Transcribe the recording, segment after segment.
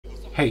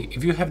Hey,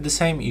 if you have the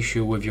same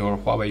issue with your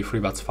Huawei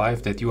FreeBuds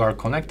 5 that you are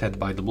connected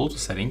by the Bluetooth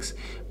settings,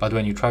 but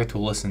when you try to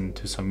listen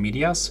to some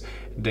medias,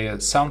 the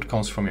sound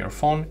comes from your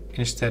phone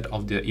instead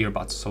of the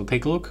earbuds. So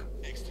take a look.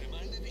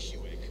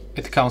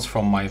 It comes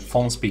from my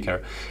phone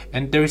speaker,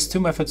 and there is two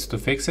methods to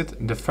fix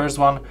it. The first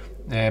one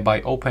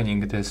by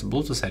opening this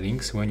Bluetooth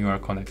settings when you are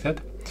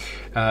connected,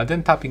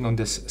 then tapping on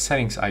this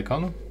settings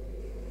icon,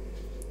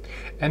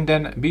 and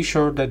then be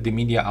sure that the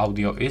media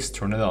audio is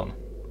turned on.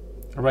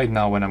 Right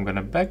now when I'm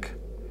gonna back,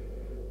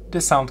 the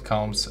sound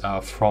comes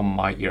from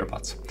my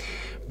earbuds.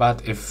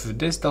 But if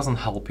this doesn't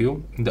help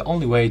you, the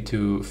only way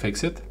to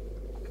fix it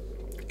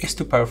is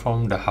to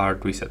perform the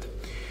hard reset.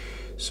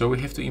 So we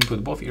have to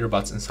input both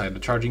earbuds inside the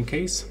charging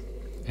case,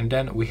 and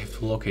then we have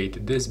to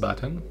locate this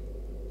button.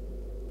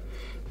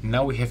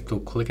 Now we have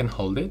to click and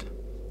hold it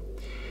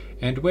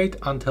and wait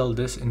until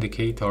this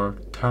indicator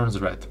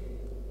turns red.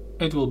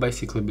 It will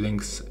basically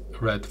blink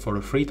red for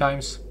 3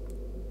 times.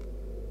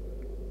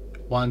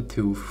 1,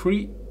 2,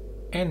 3.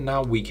 And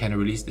now we can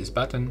release this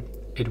button.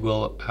 It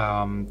will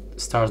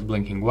start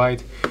blinking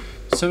white,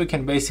 so we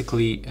can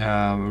basically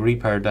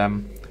repair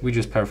them. We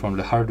just perform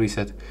the hard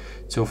reset.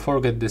 So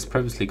forget this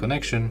previously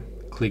connection,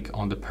 click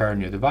on the pair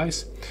new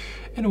device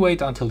and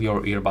wait until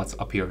your earbuds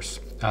appears.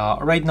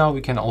 Right now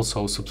we can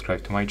also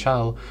subscribe to my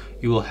channel.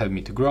 You will help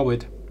me to grow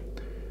it.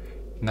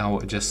 Now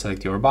just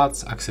select your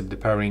buds, accept the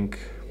pairing,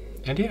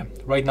 and yeah,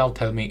 right now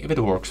tell me if it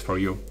works for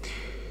you.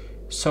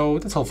 So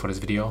that's all for this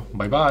video.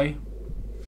 Bye bye.